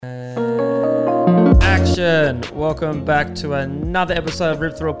Action! Welcome back to another episode of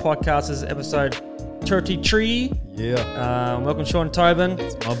Rip Through a Podcast. This is episode 33. Yeah. Welcome Sean Tobin.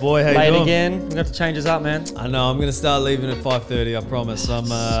 My boy, how you Late doing? again. We're going to have to change this up, man. I know, I'm going to start leaving at 5:30, I promise. I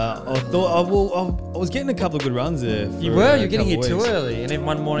was getting a couple of good runs there. You're getting here too early. And even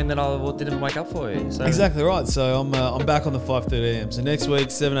one morning that I didn't wake up for you. So Exactly right. So I'm back on the 5:30 a.m. So next week,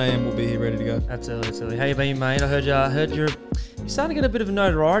 7 a.m. we'll be here ready to go. That's early. How you been, mate? I heard you're starting to get a bit of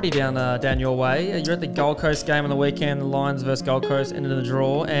notoriety down your way. You're at the Gold Coast game on the weekend, the Lions versus Gold Coast, ended in the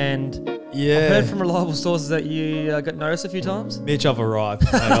draw, and Yeah. I've heard from reliable sources that you got noticed a few times. Mitch, I've arrived.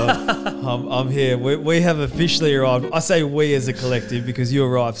 I'm here. We have officially arrived. I say we as a collective because you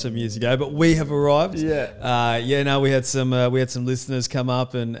arrived some years ago, but we have arrived. Yeah. We had some listeners come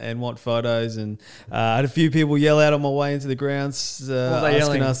up and want photos, and I had a few people yell out on my way into the grounds asking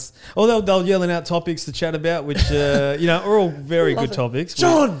yelling? us. Oh, they're yelling out topics to chat about, which are all very good topics.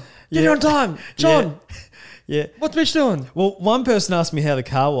 John, get here on time. John. Yeah. What's Mitch doing? Well, one person asked me how the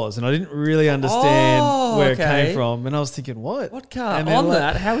car was, and I didn't really understand where it came from. And I was thinking, what? What car? And On like,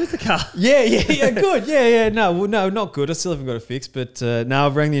 that, how is the car? Yeah, good. Yeah. No, not good. I still haven't got it fixed, but now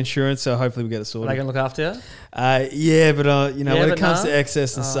I've rang the insurance, so hopefully we get it Are sorted. they going to look after you? When it comes to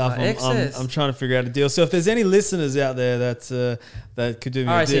excess and stuff, excess. I'm trying to figure out a deal. So if there's any listeners out there that could do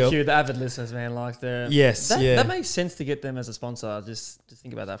me a deal. RSEQ, the avid listeners, man, like the Yes, that makes sense to get them as a sponsor. Just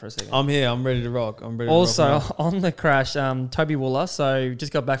think about that for a second. I'm here. I'm ready to rock. Also, on the crash, Toby Wooler. So we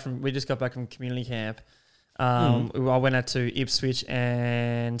just got back from community camp. I went out to Ipswich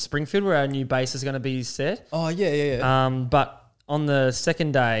and Springfield, where our new base is going to be set. Oh yeah. But on the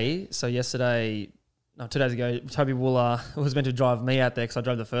second day, so 2 days ago, Toby Wooler was meant to drive me out there because I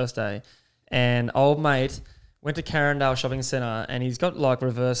drove the first day. And old mate went to Carindale Shopping Centre, and he's got like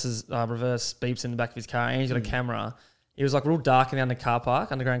reverse beeps in the back of his car, and he's got a camera. It was like real dark in the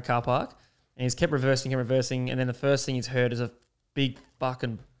underground car park, and he's kept reversing, and then the first thing he's heard is a big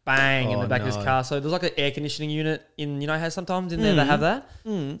fucking bang in the back of his car. So there's like an air conditioning unit in, how sometimes in there they have that.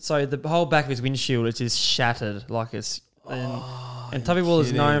 So the whole back of his windshield is just shattered, like it's. And Toby Wall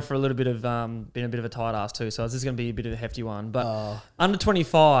is known for a little bit of being a bit of a tight ass too, so this is going to be a bit of a hefty one. But under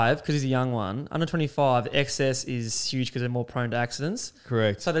 25, because he's a young one, under 25, the excess is huge because they're more prone to accidents.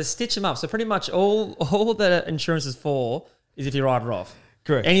 Correct. So they stitch them up. So pretty much all that insurance is for is if you ride it off.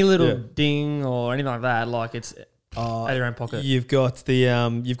 Correct. Any little ding or anything like that, like it's out of your own pocket. You've got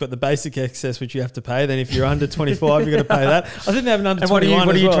the basic excess which you have to pay. Then if you're under 25, you've got to pay that. I think they have an under 21.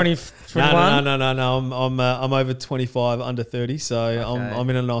 What are you, well. 21? No. I'm over 25, under 30. So Okay. I'm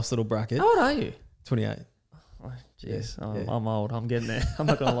in a nice little bracket. How old are you? 28. Oh, jeez, Yeah. I'm old. I'm getting there. I'm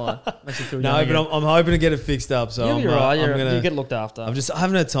not gonna lie. Makes me feel No, young but again. I'm hoping to get it fixed up. So You're right. I'm You get looked after. I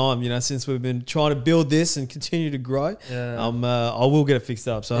haven't had time, since we've been trying to build this and continue to grow. Yeah. I will get it fixed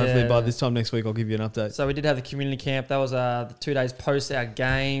up. So hopefully by this time next week, I'll give you an update. So we did have the community camp. That was the 2 days post our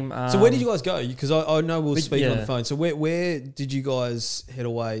game. So where did you guys go? Because I know we'll speak on yeah. the phone. So where did you guys head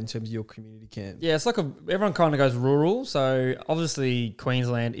away in terms of your community camp? Yeah, it's like everyone kind of goes rural. So obviously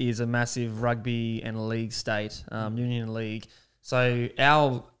Queensland is a massive rugby and league state, union league. So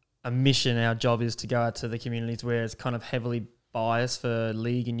our mission, our job is to go out to the communities where it's kind of heavily biased for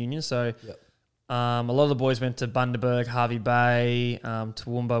league and union. So a lot of the boys went to Bundaberg, Harvey Bay,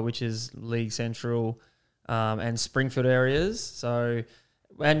 Toowoomba, which is League Central, and Springfield areas. So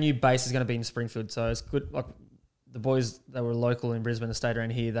our new base is going to be in Springfield. So it's good. Like the boys that were local in Brisbane, the state around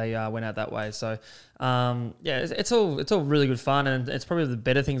here, they went out that way. So it's all really good fun, and it's probably the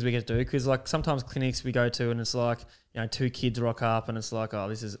better things we get to do because like sometimes clinics we go to and it's like 2 kids rock up and it's like, oh,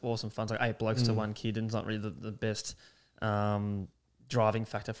 this is awesome fun. It's like 8 blokes to 1 kid, and it's not really the best driving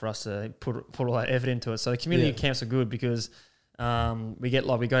factor for us to put all that effort into it. So the community camps are good because we go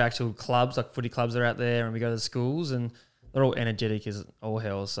to actual clubs, like footy clubs that are out there, and we go to the schools and they're all energetic as all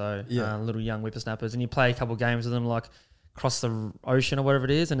hell. So little young whippersnappers, and you play a couple of games with them like across the ocean or whatever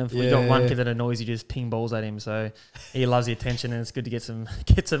it is. And if we got one kid that annoys you, just ping balls at him. So he loves the attention, and it's good to get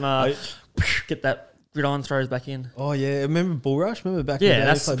that gridiron throws back in. Oh yeah, remember Bull Rush? Remember back in the day?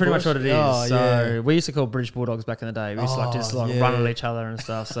 That's pretty much what it is. Oh, so we used to call British Bulldogs back in the day. We used to run at each other and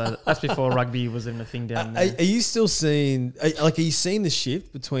stuff. So that's before rugby was even a thing down there. Are you still seeing? Are you seeing the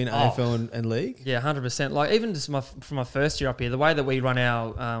shift between AFL and league? Yeah, 100%. Like even just from my first year up here, the way that we run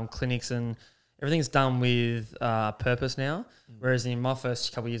our clinics and everything's done with purpose now. Whereas in my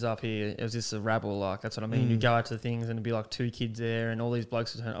first couple of years up here, it was just a rabble. Like that's what I mean. You go out to things and it'd be like 2 kids there, and all these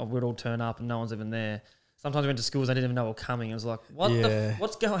blokes would all turn up, and no one's even there. Sometimes I went to schools I didn't even know were coming. I was like,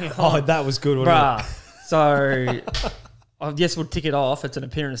 what's going on? Oh, that was good, wasn't Bruh. So I guess we'll tick it off. It's an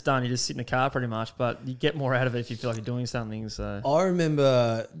appearance done. You just sit in the car pretty much, but you get more out of it if you feel like you're doing something. So I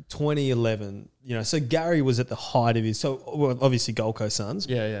remember 2011. So Gary was at the height of his. Obviously Gold Coast Suns.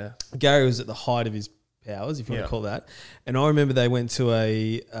 yeah. Gary was at the height of his powers, if you want to call that. And I remember they went to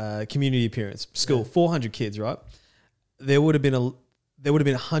a community appearance school, 400 kids, right? There would have been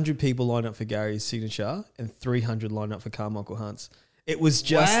 100 people lined up for Gary's signature and 300 lined up for Carmichael Hunt's. It was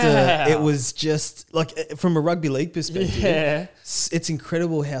just like from a rugby league perspective. Yeah, it's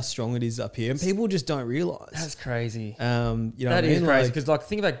incredible how strong it is up here, and people just don't realise. That's crazy. That is crazy because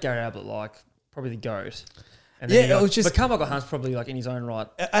think about Gary Ablett, probably the GOAT. And it was just. But Carmichael Hunt's probably in his own right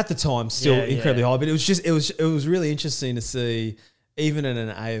at the time, still incredibly high. But it was really interesting to see. Even in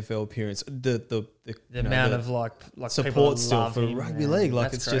an AFL appearance, the amount of support still for him, rugby league,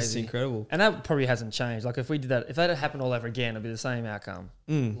 That's it's crazy. Just incredible. And that probably hasn't changed. If we did that, if that had happened all over again, it'd be the same outcome.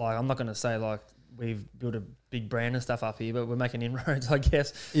 I'm not going to say we've built a big brand and stuff up here, but we're making inroads, I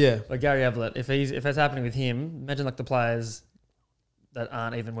guess. Yeah. But Gary Ablett, if that's happening with him, imagine the players that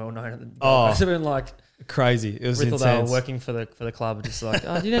aren't even well known at the it's been crazy. It was Riddledale intense. Working for the club, just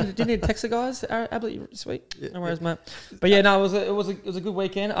do you need to text the guys? Ablett, you sweet. No worries, mate. But yeah, no, it was a good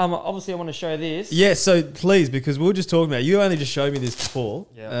weekend. Obviously I want to show this. Yeah, so please, because we were just talking about, you only just showed me this before.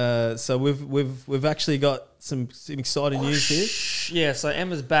 Yeah. So we've actually got some exciting news here. Yeah, so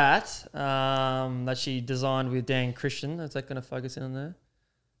Emma's bat that she designed with Dan Christian. Is that going to focus in on there?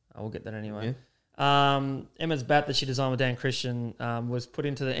 We'll get that anyway. Yeah. Emma's bat that she designed with Dan Christian was put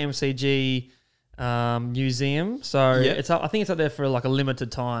into the MCG museum. So I think it's up there for a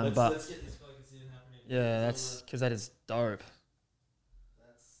limited time. Let's get this focus in happening. Yeah, that's because that is dope.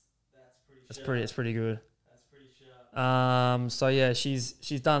 That's pretty good. That's pretty sharp. So yeah, she's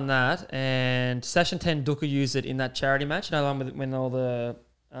done that, and Sachin Tendulkar used it in that charity match. The one when all the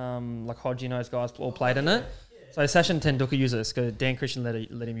Hodgie and those guys all played in it. So Sachin Tendulkar used it because Dan Christian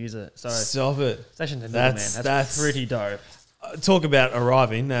let him use it. So stop it. Sachin Tendulkar, that's pretty dope. Talk about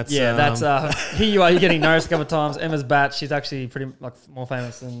arriving. That's here you are. You're getting noticed a couple of times. Emma's bat. She's actually pretty more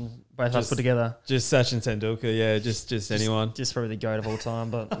famous than both of us put together. Just Sachin Tendulkar. Yeah, just anyone. Just probably the GOAT of all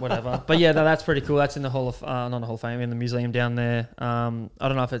time, but whatever. But yeah, that's pretty cool. That's in the Hall of not the Hall of Fame, in the museum down there. I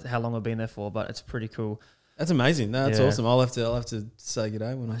don't know how long we've been there for, but it's pretty cool. That's amazing. That's awesome. I'll have to say good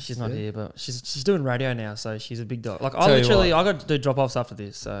day when she's not here, but she's doing radio now, so she's a big dog. I got to do drop offs after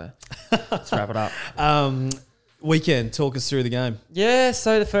this, so let's wrap it up. Weekend, talk us through the game. Yeah,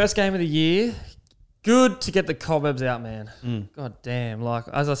 so the first game of the year, good to get the cobwebs out, man. God damn,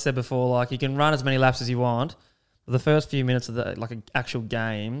 as I said before, you can run as many laps as you want. But the first few minutes of the an actual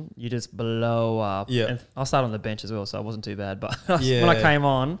game, you just blow up. Yeah, and I started on the bench as well, so it wasn't too bad. But when I came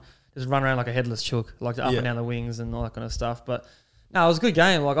on, just run around like a headless chook, up and down the wings and all that kind of stuff. But no, it was a good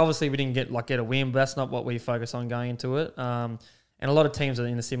game. Obviously we didn't get a win, but that's not what we focus on going into it. And a lot of teams are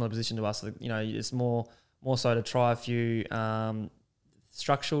in a similar position to us. So, it's more so to try a few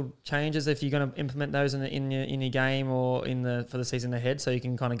structural changes if you're going to implement those in your game or for the season ahead, so you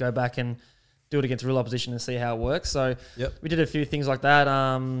can kind of go back and do it against real opposition and see how it works. So we did a few things like that.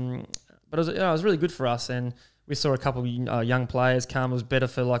 But it was really good for us, and we saw a couple of young players come. It was better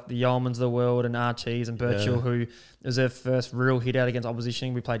for the Yeomans of the world and Archies and Birchall, who it was their first real hit out against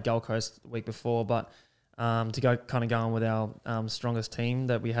opposition. We played Gold Coast the week before, but to go on with our strongest team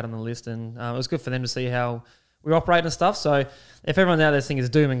that we had on the list, and it was good for them to see how we operate and stuff. So if everyone out there thinks it's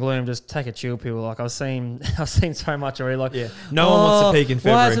doom and gloom, just take a chill pill. I've seen so much already. No one wants to peak in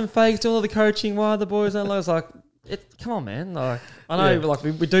February. Why isn't Fakes doing all the coaching? Why are the boys don't lose? Come on, man. I know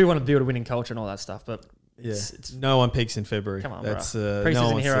we do want to build a winning culture and all that stuff, but it's no one peaks in February. Come on, that's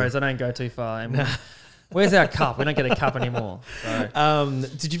preseason heroes. I don't go too far. And where's our cup? We don't get a cup anymore. So.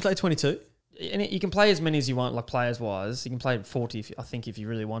 Did you play 22? And you can play as many as you want, players-wise. You can play 40, if you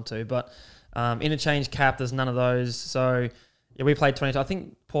really want to. But interchange cap, there's none of those. So, we played 22. I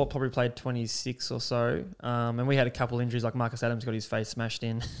think Port probably played 26 or so. And we had a couple injuries, like Marcus Adams got his face smashed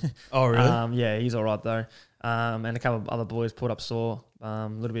in. Oh, really? Yeah, he's all right, though. And a couple of other boys pulled up sore, a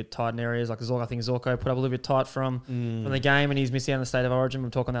little bit tight in areas. I think Zorko put up a little bit tight from the game, and he's missing out on the State of Origin. We'll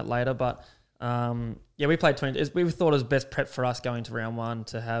talk on that later. But, we played 20. We thought it was best prep for us going to round one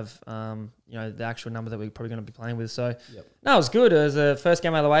to have, the actual number that we're probably going to be playing with. So, no, it was good. It was the first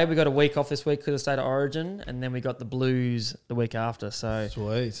game out of the way. We got a week off this week because of State of Origin, and then we got the Blues the week after. So,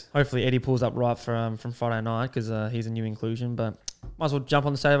 sweet. Hopefully Eddie pulls up right from Friday night because he's a new inclusion. But might as well jump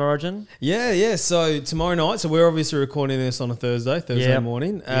on the State of Origin. Yeah. So tomorrow night, so we're obviously recording this on a Thursday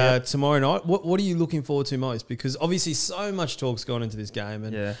morning. Tomorrow night, what are you looking forward to most? Because obviously so much talk's gone into this game,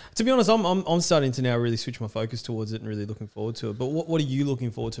 and to be honest, I'm starting to now really switch my focus towards it and really looking forward to it. But what are you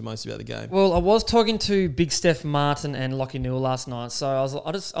looking forward to most about the game? Well, I was talking to Big Steph Martin and Lockie Newell last night, so I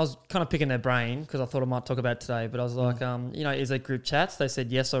was kind of picking their brain because I thought I might talk about it today. But I was like, is there group chats? They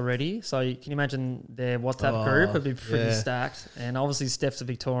said yes already. So can you imagine their WhatsApp group would be pretty stacked, and obviously Steph's a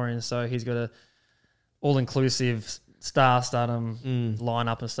Victorian, so he's got a all-inclusive star-studdum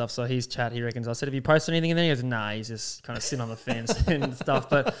lineup and stuff. So his chat, he reckons. I said, have you posted anything in there? He goes, nah, he's just kind of sitting on the fence and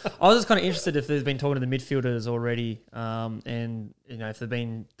stuff. But I was just kind of interested if there's been talking to the midfielders already, and if they've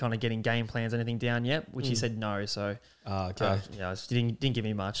been kind of getting game plans, anything down yet, which he said no. So he didn't give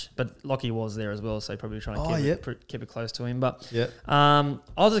me much. But Lockie was there as well, so probably trying to keep it close to him. But I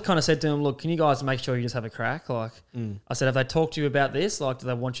just kind of said to him, look, can you guys make sure you just have a crack? Like I said, have they talked to you about this? Like, do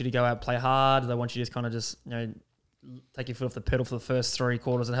they want you to go out and play hard? Do they want you to just kind of just take your foot off the pedal for the first 3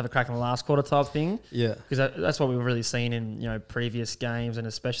 quarters and have a crack in the last quarter type thing? Yeah, because that's what we've really seen in previous games, and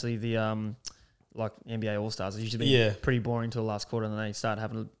especially the like NBA All Stars. It's usually been pretty boring till the last quarter, and then they start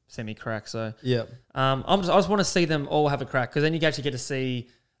having a semi crack. So I just want to see them all have a crack, because then you actually get to see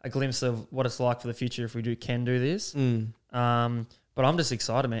a glimpse of what it's like for the future if we can do this. But I'm just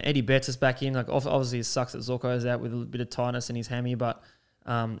excited, man. Eddie Betts is back in. Like obviously it sucks that Zorko's out with a bit of tightness in his hammy, but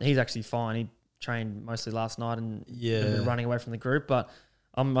he's actually fine. He trained mostly last night and been running away from the group, but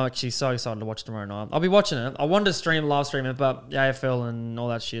I'm actually so excited to watch tomorrow night. I'll be watching it. I wanted to live stream it, but the AFL and all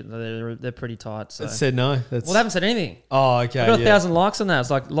that shit, they're pretty tight. So. It said no. Well, they haven't said anything. Oh, okay. I got 1,000 likes on that.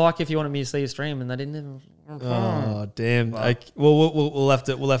 It's like if you wanted me to see a stream, and they didn't even. Oh damn! We'll have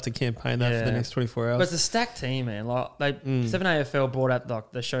to campaign that for the next 24 hours. But it's a stacked team, man. Like 7AFL brought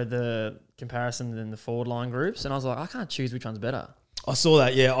out they showed the comparison in the forward line groups, and I was like, I can't choose which one's better. I saw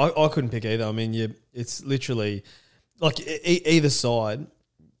that. Yeah, I couldn't pick either. I mean, it's literally like either side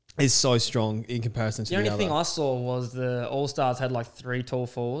is so strong in comparison to the other. The only thing I saw was the All Stars had like 3 tall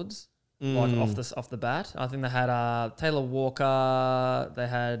forwards, like off the bat. I think they had Taylor Walker, they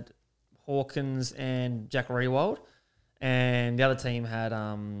had Hawkins and Jack Rewald, and the other team had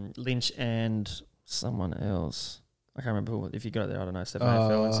Lynch and someone else. I can't remember who, if you got it there. I don't know.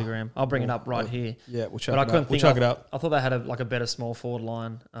 7AFL Instagram. I'll bring it up right here. Yeah, we'll chuck it up. I thought they had a better small forward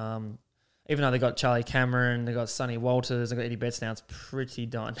line. Even though they got Charlie Cameron, they got Sonny Walters, they got Eddie Betts now. It's pretty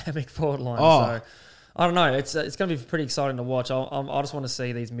dynamic forward line. So I don't know. It's going to be pretty exciting to watch. I just want to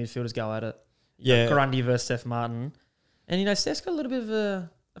see these midfielders go at it. Grundy versus Steph Martin, and Steph's got a little bit of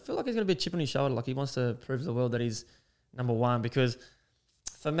I feel like he's got a bit of chip on his shoulder. Like he wants to prove to the world that he's number one. Because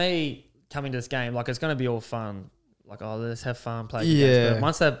for me, coming to this game, like it's going to be all fun. Like, let's have fun, play games. But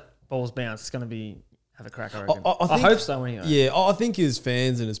once that ball's bounced, it's going to be have a crack, I reckon. I hope so anyway. Yeah, I think as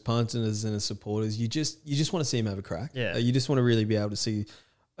fans and as punters and as supporters, you just want to see him have a crack. Yeah. You just want to really be able to see,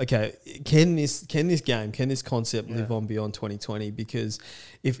 okay, can this concept live on beyond 2020? Because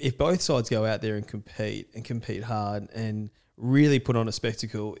if both sides go out there and compete hard and really put on a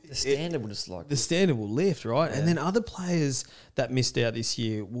spectacle, the standard will lift, right? Yeah. And then other players that missed out this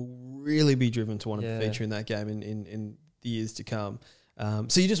year will really be driven to want to feature in that game in the years to come.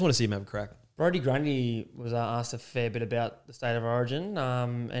 So you just want to see him have a crack. Brodie Grundy was asked a fair bit about the State of Origin,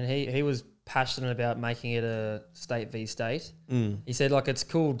 and he was passionate about making it a state v state. He said, like, it's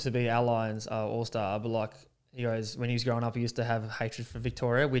cool to be allies all-star, but like, he goes, when he was growing up, he used to have hatred for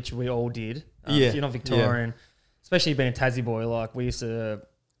Victoria, which we all did. If you're not Victorian, especially being a Tassie boy, like we used to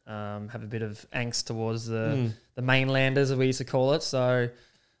have a bit of angst towards the mainlanders, as we used to call it. So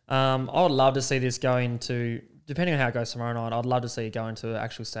I would love to see this go into, depending on how it goes tomorrow night, I'd love to see it go into an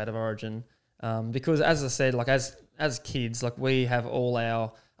actual State of Origin. Because as I said, like as kids, like we have all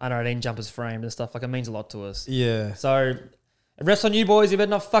our under 18 jumpers framed and stuff. Like it means a lot to us. Yeah. So it rests on you boys. You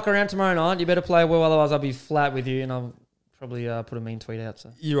better not fuck around tomorrow night. You better play well, otherwise I'll be flat with you, and I'll probably put a mean tweet out.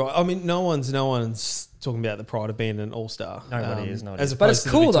 So you're right. I mean, no one's talking about the pride of being an all-star. Nobody is. But it's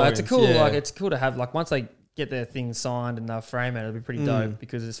cool though. It's cool. Like it's cool to have, like, once they get their things signed and they'll frame it, it'll be pretty dope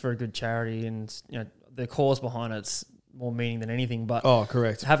because it's for a good charity, and the cause behind it's more meaning than anything. But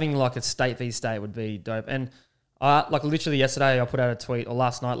correct. Having like a state v state would be dope. And like literally yesterday, I put out a tweet, or late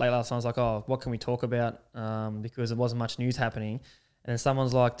last night, I was like, what can we talk about? Because there wasn't much news happening, and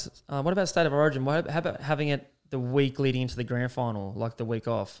someone's like, what about State of Origin? How about having it the week leading into the grand final, like the week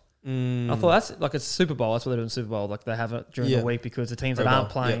off? I thought that's like it's Super Bowl. That's what they do in Super Bowl. Like they have it during the week because the teams that aren't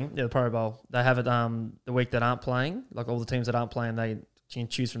playing, the Pro Bowl, they have it the week that aren't playing. Like all the teams that aren't playing, they can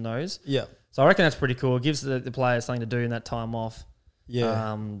choose from those. Yeah. So I reckon that's pretty cool. It gives the players something to do in that time off.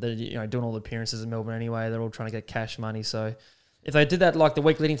 Yeah. They're doing all the appearances in Melbourne anyway. They're all trying to get cash money. So if they did that like the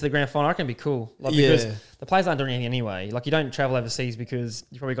week leading to the grand final, I reckon it'd be cool. Like, because the players aren't doing anything anyway. Like, you don't travel overseas because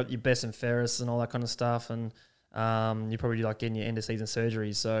you probably got your best and fairest and all that kind of stuff, and you probably do like getting your end of season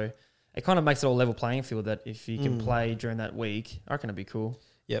surgeries. So it kind of makes it all level playing field that if you can play during that week, I reckon it'd be cool.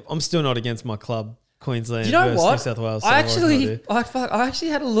 Yeah, I'm still not against my club, Queensland you know versus what? New South Wales. I actually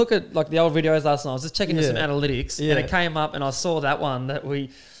had a look at like the old videos last night. I was just checking some analytics, and it came up, and I saw that one that we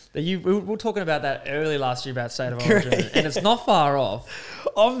were talking about that early last year about State of Origin, and it's not far off.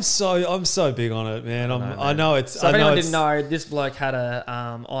 I'm so big on it, man. I know it's. So if anyone didn't know, this bloke had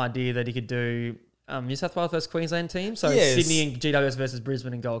a idea that he could do New South Wales versus Queensland team. So Sydney and GWS versus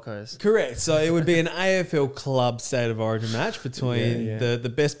Brisbane and Gold Coast. Correct. So it would be an AFL club State of Origin match between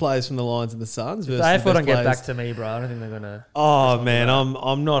the best players from the Lions and the Suns versus the AFL the don't get players. back to me, bro. I don't think they're gonna. Oh man,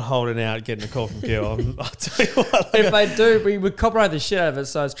 I'm not holding out getting a call from Gil. I'll tell you what. If they do, we would copyright the shit out of it.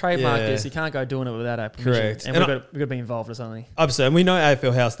 So it's trademarked this. You can't go doing it without our permission. Correct. And we've got to be involved or something. Absolutely. And we know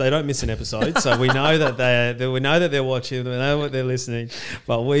AFL House, they don't miss an episode, so we know that they're watching, we know what they're listening.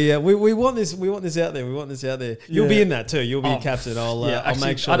 But we want this out there. We want this out there. You'll be in that too. You'll be captain. I'll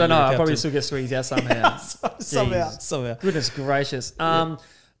make sure. I don't know. I'll probably still get squeezed out somehow. somehow. Goodness gracious. Going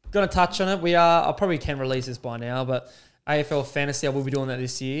to touch on it. I probably can release this by now, but AFL Fantasy, I will be doing that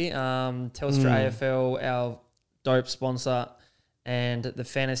this year. Telstra AFL, our dope sponsor, and the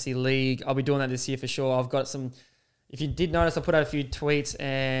Fantasy League. I'll be doing that this year for sure. I've got some. If you did notice, I put out a few tweets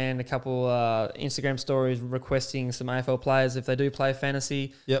and a couple Instagram stories requesting some AFL players if they do play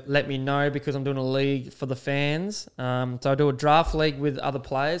fantasy. Yep. Let me know, because I'm doing a league for the fans. So I do a draft league with other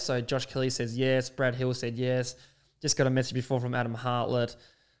players. So Josh Kelly says yes. Brad Hill said yes. Just got a message before from Adam Hartlett.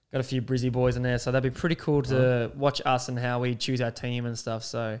 Got a few Brizzy boys in there. So that'd be pretty cool to watch us and how we choose our team and stuff.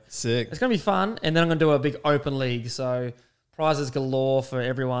 So sick. It's going to be fun. And then I'm going to do a big open league. So prizes galore for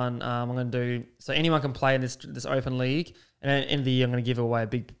everyone. I'm going to do, so anyone can play in this open league, and at the end of the year, I'm going to give away a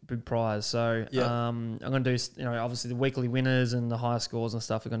big prize. So I'm going to do, obviously the weekly winners and the higher scores and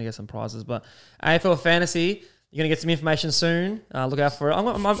stuff are going to get some prizes. But AFL Fantasy, you're going to get some information soon. Look out for it.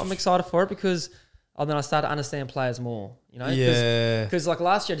 I'm excited for it because then I start to understand players more. Because like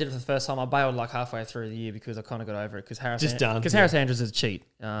last year I did it for the first time. I bailed like halfway through the year because I kind of got over it because Harris Andrews is a cheat.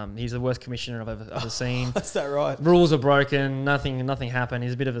 He's the worst commissioner I've ever seen. Is that right? Rules are broken. Nothing happened.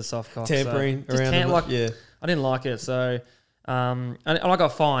 He's a bit of a soft cock. Tampering so around. I didn't like it. So and I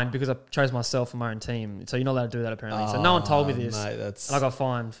got fined because I chose myself for my own team. So you're not allowed to do that apparently. So no one told me this. Mate, and I got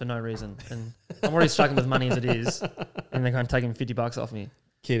fined for no reason. And I'm already struggling with money as it is. And they're going to take $50 off me.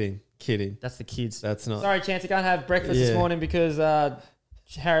 Kidding. That's the kids. That's not. Sorry, Chance, I can't have breakfast this morning because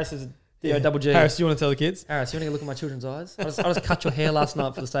Harris is double G. Harris, do you want to tell the kids? Harris, you want to look at my children's eyes? I just cut your hair last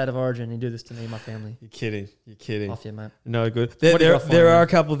night for the State of Origin and you do this to me and my family. You're kidding. Off you, mate. No good. There are a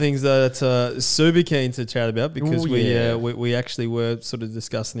couple of things that super keen to chat about because we actually were sort of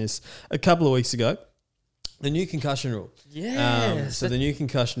discussing this a couple of weeks ago. The new concussion rule. Yes. The new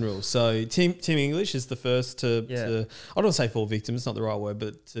concussion rule. So Tim English is the first to I don't want to say fall victim, it's not the right word,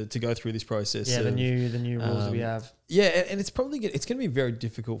 but to go through this process. Yeah, the new rules that we have. Yeah, and it's probably going to be very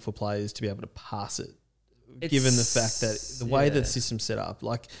difficult for players to be able to pass it, given the fact that the way that the system's set up,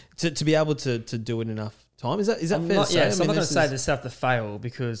 like to be able to do it enough time. Is that fair to say? I'm not going to say they're set up to fail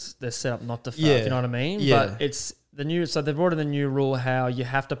because they're set up not to fail, if you know what I mean? Yeah. But it's the new, so they've brought in the new rule how you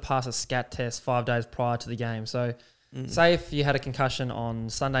have to pass a scat test 5 days prior to the game. So say if you had a concussion on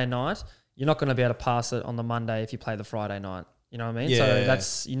Sunday night, you're not going to be able to pass it on the Monday if you play the Friday night. You know what I mean? Yeah.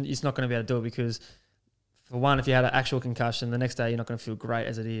 So it's not going to be able to do it because, for one, if you had an actual concussion, the next day you're not going to feel great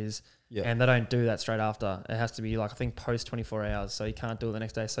as it is. Yeah. And they don't do that straight after. It has to be like, I think, post 24 hours. So you can't do it the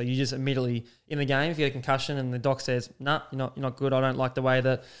next day. So you just immediately, in the game, if you get a concussion and the doc says, nah, you're not good. I don't like the way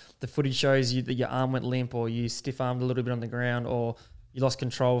that the footage shows you that your arm went limp or you stiff-armed a little bit on the ground or you lost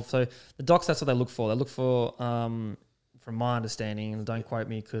control. So the docs, that's what they look for. They look for, from my understanding, and don't quote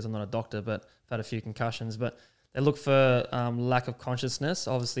me because I'm not a doctor, but I've had a few concussions, but they look for lack of consciousness.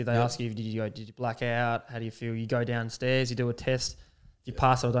 Obviously, they ask you, did you black out? How do you feel? You go downstairs, you do a test. If you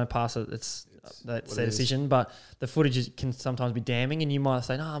pass it or don't pass it, that's their decision. But the footage can sometimes be damning, and you might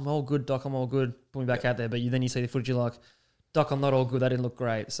say, "No, I'm all good, Doc. I'm all good." Put me back out there. But then you see the footage, you're like, "Doc, I'm not all good. That didn't look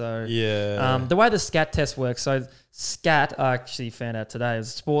great." So the way the SCAT test works. So SCAT, I actually found out today,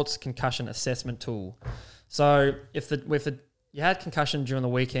 is Sports Concussion Assessment Tool. So if you had concussion during the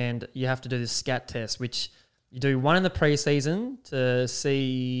weekend, you have to do this SCAT test, which you do one in the preseason to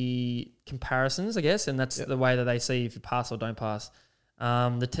see comparisons, I guess, and that's the way that they see if you pass or don't pass.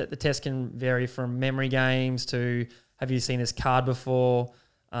 The test can vary from memory games to have you seen this card before,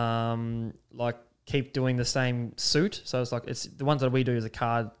 like keep doing the same suit. So it's the ones that we do is the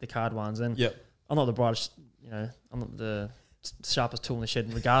card ones. And I'm not the brightest, I'm not the sharpest tool in the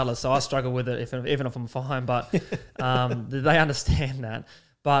shed regardless. So I struggle with it even if I'm fine, but they understand that.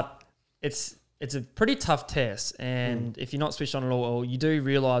 But it's a pretty tough test, and if you're not switched on at all, you do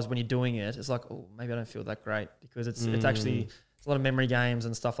realise when you're doing it, it's like, oh, maybe I don't feel that great, because it's actually a lot of memory games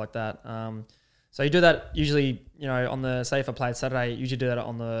and stuff like that. So you do that usually, on the, say if I played Saturday, you usually do that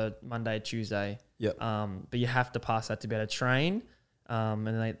on the Monday, Tuesday. Yep. But you have to pass that to be able to train. And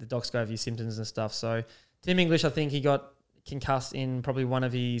then the docs go over your symptoms and stuff. So Tim English, I think he got concussed in probably one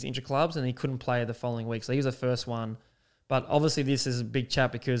of his intra-clubs, and he couldn't play the following week. So he was the first one. But obviously this is a big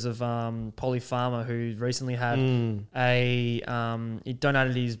chat because of Polly Farmer, who recently had he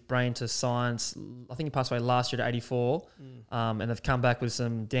donated his brain to science. I think he passed away last year at 84. And they've come back with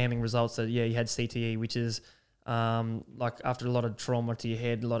some damning results that, he had CTE, which is like after a lot of trauma to your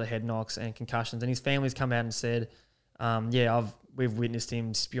head, a lot of head knocks and concussions. And his family's come out and said, we've witnessed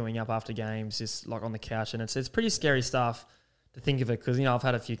him spewing up after games, just like on the couch. And it's pretty scary stuff to think of it, because, I've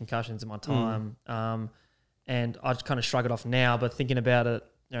had a few concussions in my time. And I just kind of shrug it off now, but thinking about it,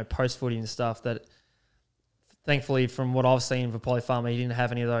 post-footy and stuff, that thankfully from what I've seen for Polly Farmer, he didn't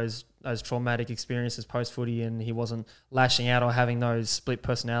have any of those traumatic experiences post-footy, and he wasn't lashing out or having those split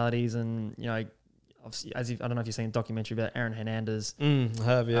personalities. And, obviously, I don't know if you've seen a documentary about Aaron Hernandez. I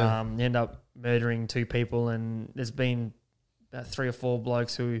have, yeah. He ended up murdering 2 people, and there's been about 3 or 4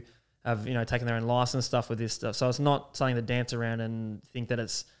 blokes who have, taken their own lives and stuff with this stuff. So it's not something to dance around and think that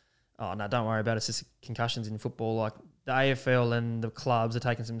it's, oh, no, don't worry about it. It's just concussions in football. Like the AFL and the clubs are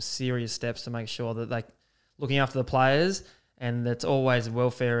taking some serious steps to make sure that they're looking after the players, and that's always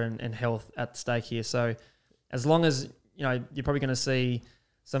welfare and health at stake here. So as long as, you're probably going to see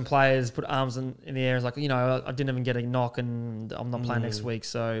some players put arms in the air, it's like, I didn't even get a knock and I'm not playing next week.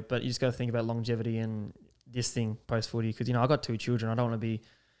 So, but you just got to think about longevity and this thing post-footy, because, I got 2 children. I don't want to be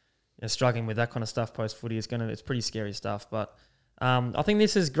struggling with that kind of stuff post-footy. It's pretty scary stuff. But I think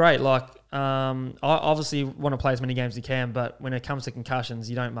this is great. Like, I obviously want to play as many games as you can, but when it comes to concussions,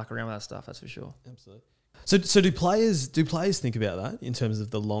 you don't muck around with that stuff. That's for sure. Absolutely. So do players think about that in terms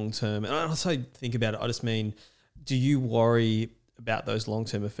of the long term? And I don't say think about it. I just mean, do you worry about those long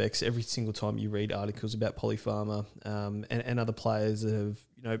term effects every single time you read articles about Polly Farmer and other players that have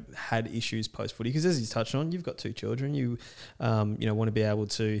had issues post footy? Because as he's touched on, you've got 2 children. You want to be able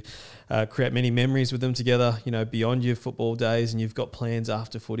to create many memories with them together. Beyond your football days, and you've got plans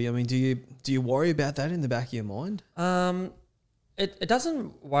after footy. I mean, do you worry about that in the back of your mind? It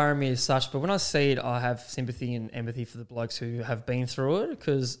doesn't worry me as such, but when I see it, I have sympathy and empathy for the blokes who have been through it,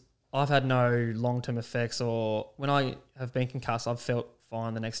 because I've had no long-term effects, or when I have been concussed, I've felt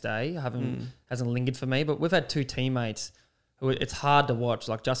fine the next day. Hasn't lingered for me, but we've had 2 teammates who it's hard to watch,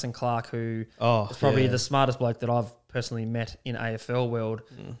 like Justin Clark, who is probably the smartest bloke that I've personally met in AFL world.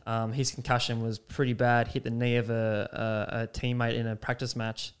 His concussion was pretty bad, hit the knee of a teammate in a practice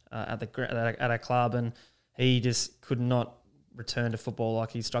match at our club, and he just could not return to football. Like,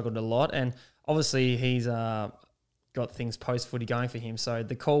 he struggled a lot, and obviously he's got things post-footy going for him. So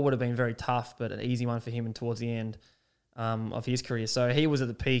the call would have been very tough, but an easy one for him and towards the end of his career. So he was at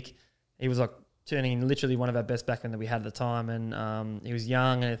the peak. He was like turning literally one of our best backmen that we had at the time. And he was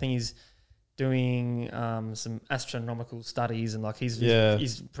young, and I think he's doing some astronomical studies, and like he's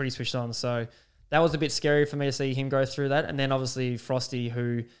pretty switched on. So that was a bit scary for me to see him go through that. And then obviously Frosty,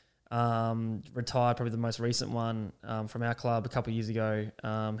 who retired, probably the most recent one from our club a couple of years ago.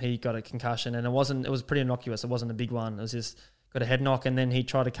 He got a concussion, and it was pretty innocuous. It wasn't a big one. It was just got a head knock, and then he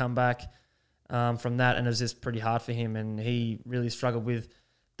tried to come back from that, and it was just pretty hard for him, and he really struggled with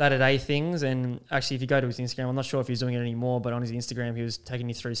day-to-day things. And actually, if you go to his Instagram, I'm not sure if he's doing it anymore, but on his Instagram, he was taking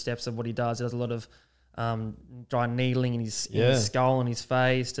you through steps of what he does. He does a lot of dry needling in his skull and his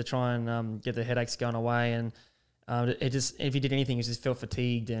face to try and get the headaches going away. And if he did anything, he just felt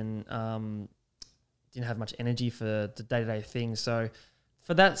fatigued and didn't have much energy for the day-to-day things. So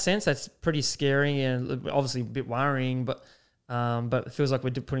for that sense, that's pretty scary and obviously a bit worrying, but it feels like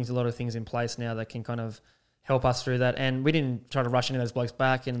we're putting a lot of things in place now that can kind of help us through that. And we didn't try to rush any of those blokes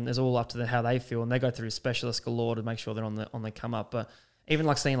back, and it's all up to how they feel, and they go through specialist galore to make sure they're on the come up. But even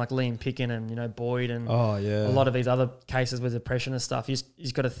like seeing like Liam Picken and Boyd and a lot of these other cases with depression and stuff,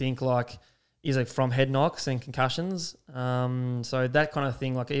 you've got to think like, is it from head knocks and concussions? So that kind of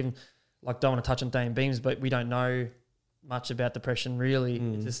thing, like even like don't want to touch on Dane Beams, but we don't know much about depression really.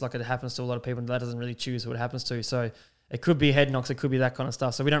 It's just like it happens to a lot of people, and that doesn't really choose who it happens to. So it could be head knocks, it could be that kind of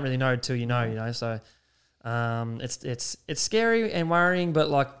stuff. So we don't really know until you know. So it's scary and worrying, but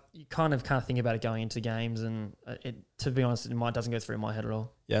like you kind of can't think about it going into games, and to be honest, it doesn't go through my head at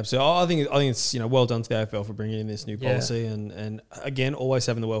all. Yeah, so I think it's well done to the AFL for bringing in this new policy, and again always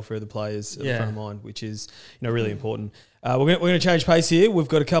having the welfare of the players at the front of mind, which is really important. We're going to change pace here. We've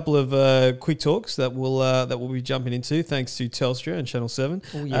got a couple of quick talks that we'll be jumping into thanks to Telstra and Channel 7.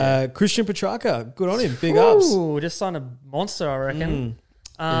 Oh, yeah. Christian Petrarca, good on him, big ups. Just signed a monster, I reckon.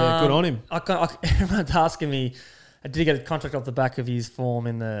 Good on him. Everyone's asking me, did he get a contract off the back of his form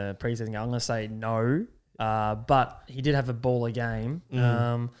in the preseason game? I'm going to say no, but he did have a baller game.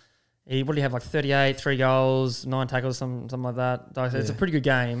 What did he have, like 38, 3 goals, 9 tackles, something like that. It's a pretty good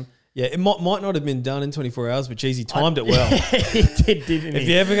game. Yeah, it might not have been done in 24 hours, but geez, he timed it well. He did, didn't he? If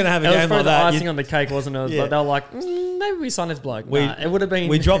you're ever going to have a game like that, icing on the cake, wasn't it? Like, they were like, maybe we sign this bloke. It would have been.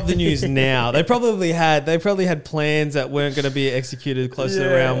 We dropped the news now. They probably had plans that weren't going to be executed close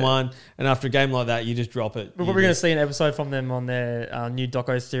to round one, and after a game like that, you just drop it. We're probably going to see an episode from them on their new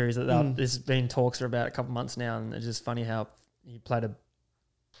doco series that there's been talks for about a couple months now, and it's just funny how he played a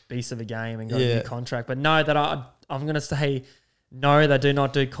beast of a game and got a new contract. But no, I'm going to say. No, they do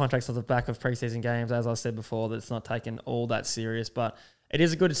not do contracts off the back of preseason games. As I said before, that's not taken all that serious, but it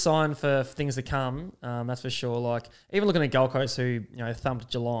is a good sign for things to come. That's for sure. Like even looking at Gold Coast, who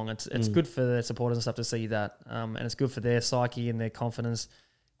thumped Geelong, it's good for their supporters and stuff to see that, and it's good for their psyche and their confidence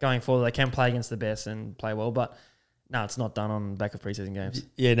going forward. They can play against the best and play well, but no, it's not done on the back of preseason games.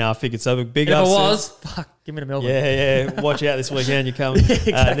 Yeah, no, I figured so. Big if ups. It was, give me to Melbourne. Yeah. Watch out this weekend. You come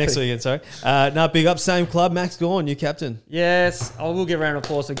next weekend. Sorry. No, big up. Same club. Max Gawn, new captain. Yes, I will give a round of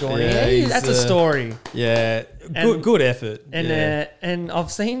applause to Gawn. Yeah, that's a story. Yeah, good effort. And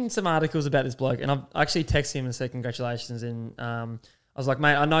I've seen some articles about this bloke, and I've actually texted him and said congratulations. And I was like,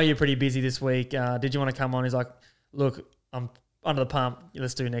 mate, I know you're pretty busy this week. Did you want to come on? He's like, look, I'm under the pump.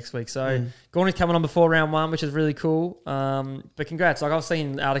 Let's do next week. So Gawn is coming on before round one, which is really cool. But congrats. Like I've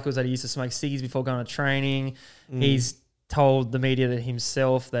seen articles that he used to smoke ciggies before going to training. He's told the media that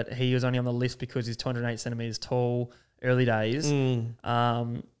himself that he was only on the list because he's 208 centimeters tall early days.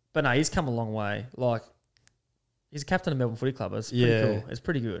 But no, he's come a long way. Like he's a captain of Melbourne Footy Club. It's pretty cool. It's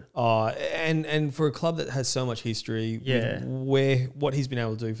pretty good. And for a club that has so much history with what he's been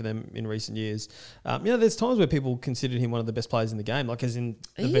able to do for them in recent years, there's times where people considered him one of the best players in the game, like as in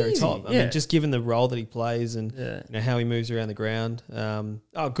the very top. I mean, just given the role that he plays and how he moves around the ground.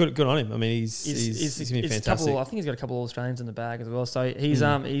 Good on him. I mean, he's been fantastic. I think he's got a couple of Australians in the bag as well. So he's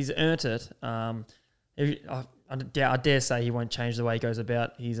earned it. I dare say he won't change the way he goes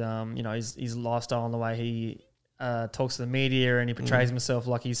about his his lifestyle and the way he talks to the media, and he portrays himself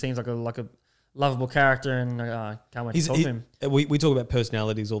like he seems like a lovable character, and can't wait to talk to him. We talk about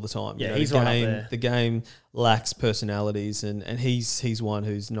personalities all the time. Yeah, he's right up there. The game lacks personalities, and he's one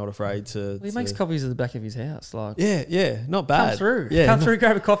who's not afraid to. He makes copies at the back of his house, like not bad. Come through,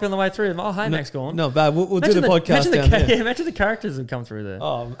 grab a coffee on the way through. Oh, hey, Max Gawn. Not bad. We'll do the podcast down there. Imagine the characters that come through there.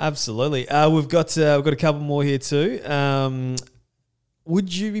 Oh, absolutely. We've got a couple more here too.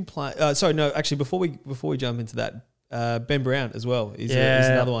 Would you be playing? Sorry, no. Actually, before we jump into that, Ben Brown as well is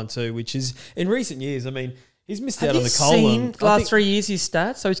another one too. Which is in recent years. I mean, he's missed out on the column. Have you seen the last 3 years his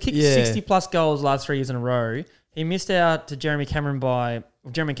stats? So he's kicked 60 plus goals last 3 years in a row. He missed out to Jeremy Cameron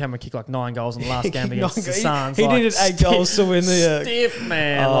Jeremy Cameron kicked like 9 goals in the last game against the Suns. He needed 8 goals to win the stiff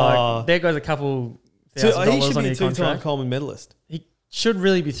man. Like there goes a couple $1,000 he should on be your a 2-time contract. Coleman medalist. He should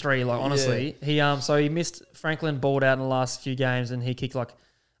really be 3. Like honestly, he missed Franklin balled out in the last few games, and he kicked I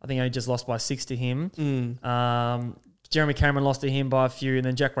think he just lost by 6 to him. Jeremy Cameron lost to him by a few, and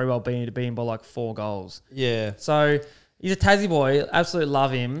then Jack Robbo beat him by like 4 goals. Yeah. So he's a Tassie boy. Absolutely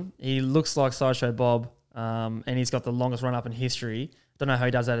love him. He looks like Sideshow Bob, and he's got the longest run up in history. Don't know how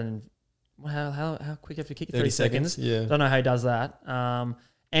he does that in how quick after you kick it? 30 seconds. Yeah. Don't know how he does that.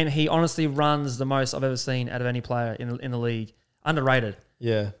 And he honestly runs the most I've ever seen out of any player in the league. Underrated.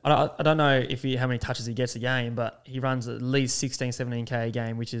 Yeah. I don't know how many touches he gets a game, but he runs at least 16, 17K a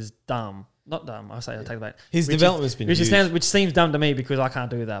game, which is dumb. Not dumb. I'll take that. His development's been huge. Which seems dumb to me because I can't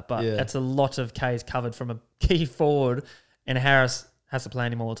do that, but that's a lot of Ks covered from a key forward, and Harris has to play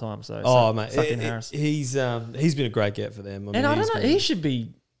him all the time. So, mate, Harris. He's been a great get for them. I don't know. He should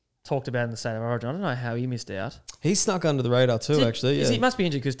be talked about in the State of Origin. I don't know how he missed out. He snuck under the radar too, actually. He must be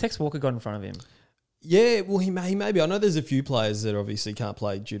injured because Tex Walker got in front of him. Yeah, well, he may be. I know there's a few players that obviously can't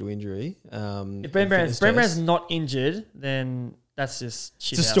play due to injury. If Brent Brown's not injured, then that's just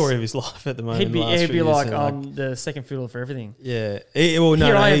shit. It's the story of his life at the moment. He'd be like, the second fiddle for everything. Yeah. Here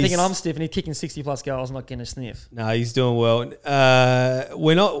I am thinking I'm stiff, and he's kicking 60 plus goals. I'm not getting a sniff. No, he's doing well.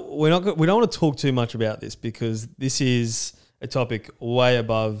 We don't want to talk too much about this because this is a topic way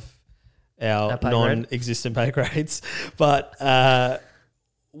above our non-existent pay grades. But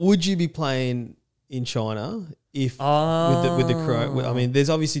would you be playing in China if with the I mean, there's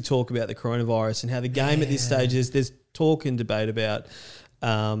obviously talk about the coronavirus and how the game at this stage there's talk and debate about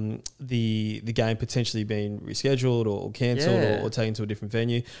the game potentially being rescheduled or cancelled or taken to a different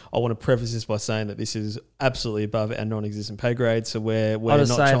venue. I want to preface this by saying that this is absolutely above our non-existent pay grade. So we're not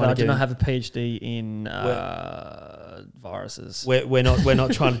trying to. I do not have a PhD in viruses. We're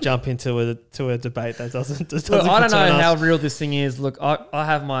not trying to jump into a debate that doesn't. Look, I don't know how real this thing is. Look, I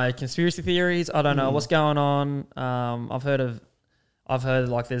have my conspiracy theories. I don't know what's going on. I've heard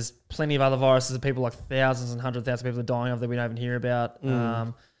like there's plenty of other viruses that people like thousands and hundreds of thousands of people are dying of that we don't even hear about.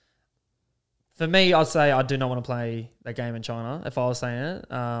 For me, I'd say I do not want to play that game in China if I was saying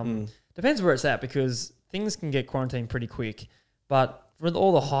it. Depends where it's at because things can get quarantined pretty quick. But with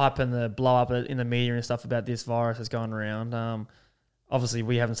all the hype and the blow up in the media and stuff about this virus that's going around, obviously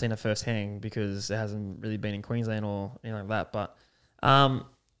we haven't seen it firsthand because it hasn't really been in Queensland or anything like that. But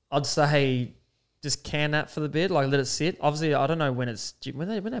I'd say just can that for the bid, like let it sit. Obviously, I don't know when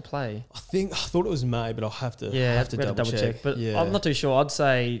they play. I thought it was May, but I'll have to double check. But I'm not too sure. I'd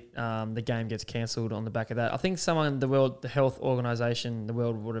say the game gets cancelled on the back of that. I think someone, the World Health Organization,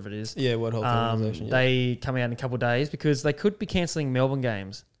 whatever it is, World Health Organization, they come out in a couple of days because they could be cancelling Melbourne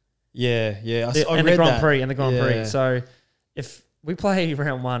games. I and read the Grand Prix. So if we play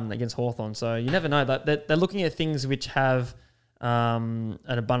round 1 against Hawthorn, so you never know that they're looking at things which have an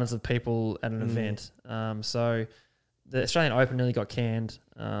abundance of people at an event. So the Australian Open nearly got canned.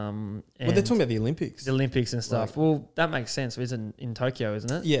 Well, they're talking about the Olympics. The Olympics and stuff. Well, that makes sense. It's in Tokyo,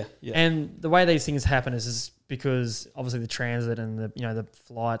 isn't it? Yeah. And the way these things happen is because obviously the transit and the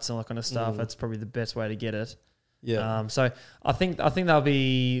flights and all that kind of stuff, that's probably the best way to get it. Yeah. So I think they'll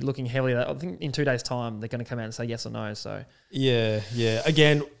be looking heavily at that. I think in 2 days' time they're going to come out and say yes or no. So yeah.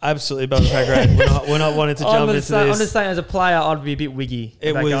 Again, absolutely above the pay grade. We're not wanting to jump into this. I'm just saying, as a player, I'd be a bit wiggy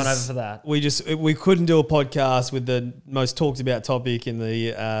about going over for that. We couldn't do a podcast with the most talked about topic in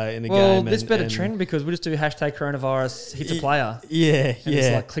the game. Well, this better trend because we just do hashtag coronavirus hits a player. Yeah.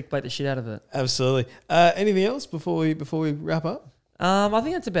 Just like clickbait the shit out of it. Absolutely. Anything else before we wrap up? I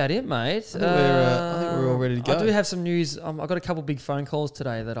think that's about it, mate. I think we're all ready to go. I do have some news. I've got a couple big phone calls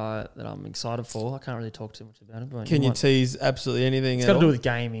today that I'm excited for. I can't really talk too much about it. But can you tease absolutely anything? It's got to do with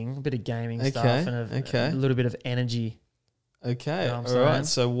gaming, a bit of gaming stuff, and a little bit of energy. Okay, all right.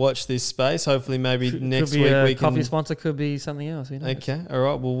 So watch this space. Hopefully, maybe next week we can. Coffee sponsor could be something else. Okay, all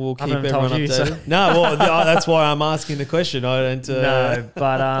right. Well, we'll keep everyone updated. No, well, that's why I'm asking the question. I don't. No,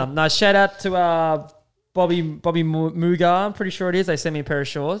 but no. Shout out to Bobby Mugar, I'm pretty sure it is. They sent me a pair of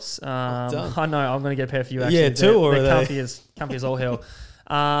shorts. I know I'm going to get a pair for you actually. Yeah, they're comfy as all hell.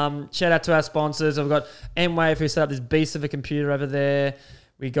 Shout out to our sponsors. We've got M-Wave who set up this beast of a computer over there.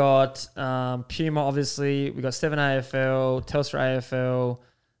 We got Puma, obviously. We got 7AFL, Telstra AFL.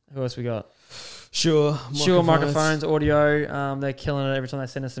 Who else we got? Sure microphones, audio. They're killing it every time they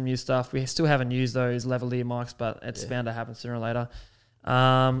send us some new stuff. We still haven't used those lavalier mics, but it's bound to happen sooner or later.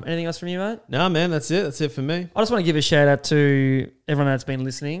 Anything else from you, mate? No, man, that's it. That's it for me. I just want to give a shout out to everyone that's been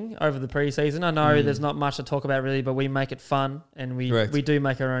listening over the pre-season. I know there's not much to talk about really, but we make it fun and we do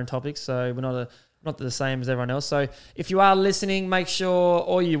make our own topics, so we're not the same as everyone else. So if you are listening, make sure,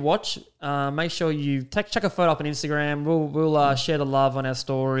 or you watch, make sure you chuck a photo up on Instagram. We'll share the love on our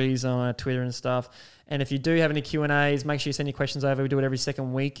stories, on our Twitter and stuff. And if you do have any Q&As, make sure you send your questions over. We do it every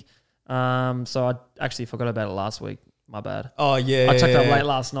second week. So I actually forgot about it last week. My bad. Oh, yeah. I checked up late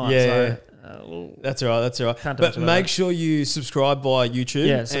last night. Yeah. So, that's all right. But make sure you subscribe via YouTube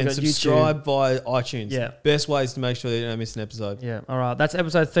and subscribe via iTunes. Yeah. Best ways to make sure that you don't miss an episode. Yeah. All right. That's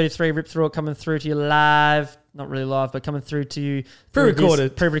episode 33. Rip Through It coming through to you live. Not really live, but coming through to you.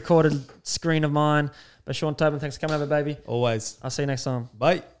 Pre-recorded screen of mine. But Sean Tobin, thanks for coming over, baby. Always. I'll see you next time.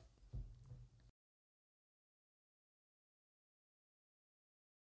 Bye.